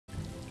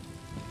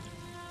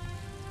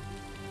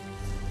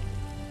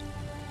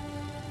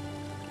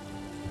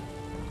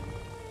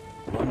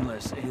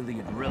murderous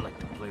alien relic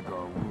to plague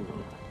our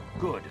world.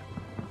 Good.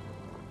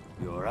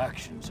 Your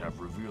actions have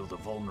revealed a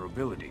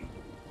vulnerability.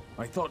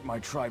 I thought my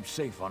tribe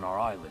safe on our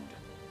island.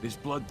 This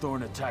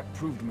Bloodthorn attack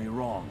proved me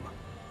wrong.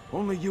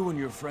 Only you and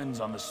your friends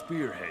on the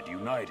Spearhead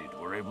united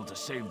were able to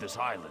save this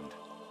island.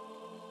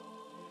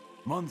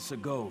 Months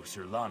ago,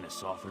 Sir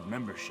Lannis offered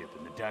membership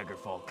in the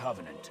Daggerfall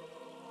Covenant.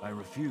 I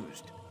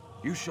refused.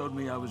 You showed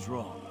me I was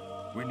wrong.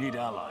 We need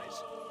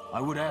allies. I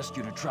would ask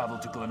you to travel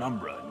to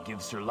Glenumbra and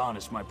give Sir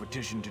Lannis my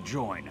petition to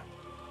join.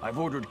 I've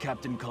ordered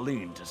Captain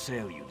Colleen to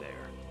sail you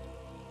there.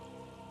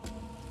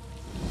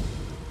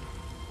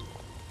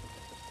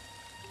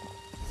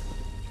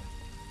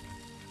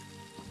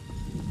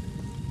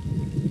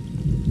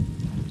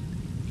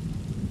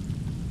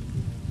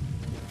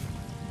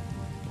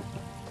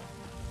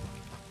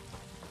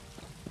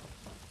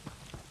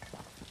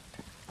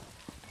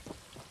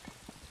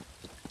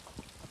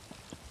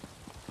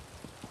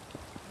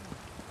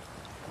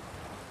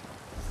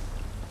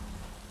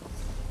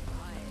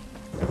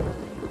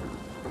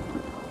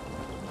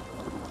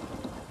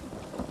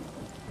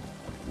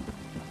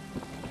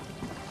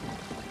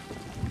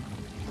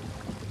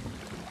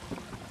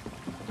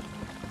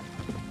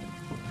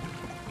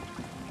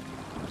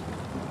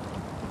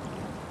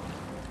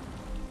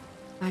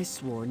 I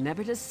swore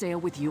never to sail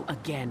with you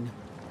again.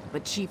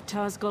 But Chief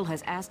Tuzgul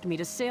has asked me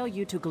to sail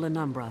you to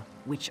Glenumbra,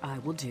 which I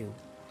will do.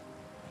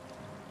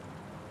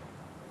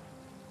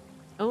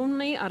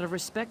 Only out of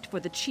respect for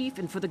the Chief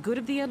and for the good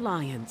of the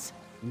Alliance,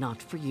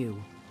 not for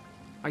you.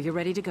 Are you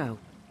ready to go?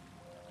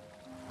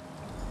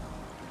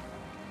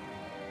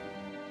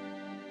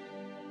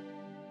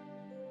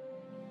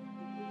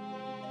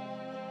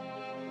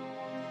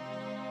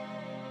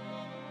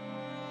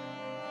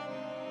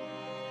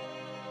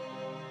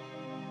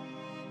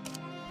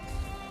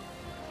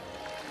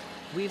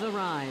 We've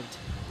arrived.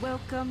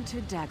 Welcome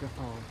to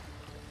Daggerfall.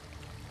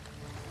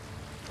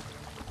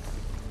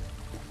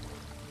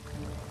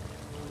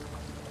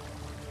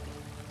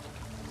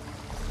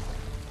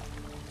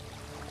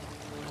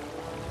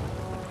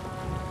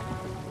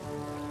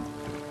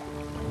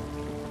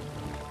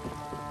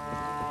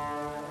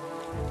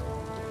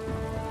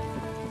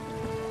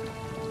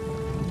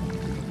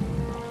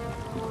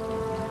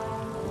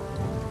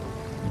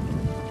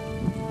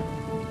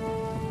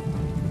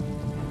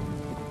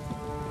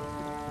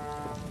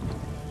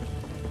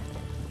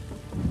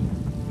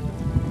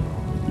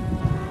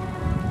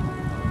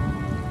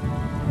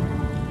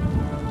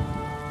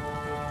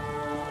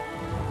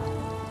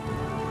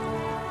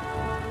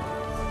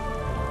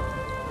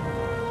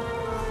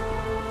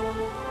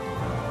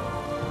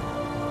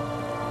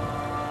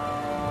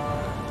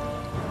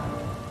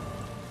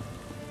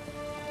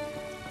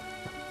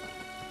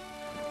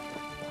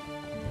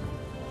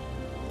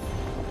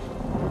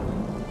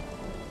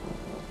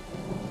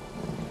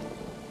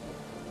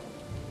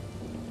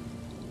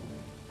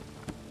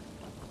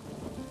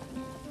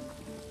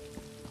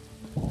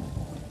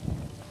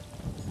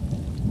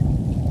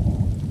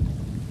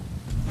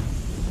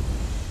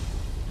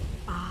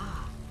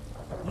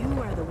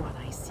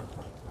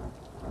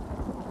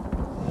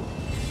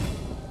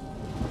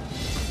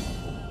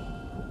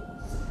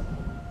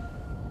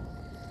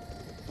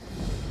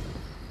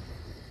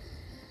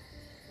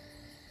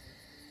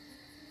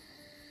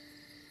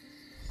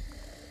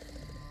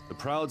 The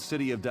proud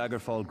city of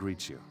Daggerfall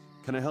greets you.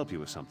 Can I help you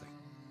with something?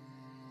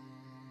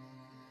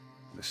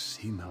 The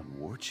Seamount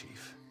War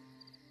Chief.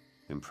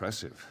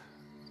 Impressive.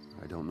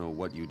 I don't know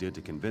what you did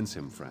to convince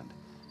him, friend.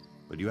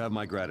 But you have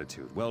my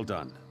gratitude. Well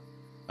done.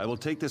 I will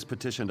take this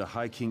petition to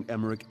High King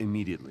Emmerich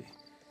immediately.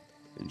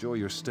 Enjoy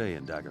your stay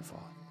in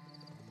Daggerfall.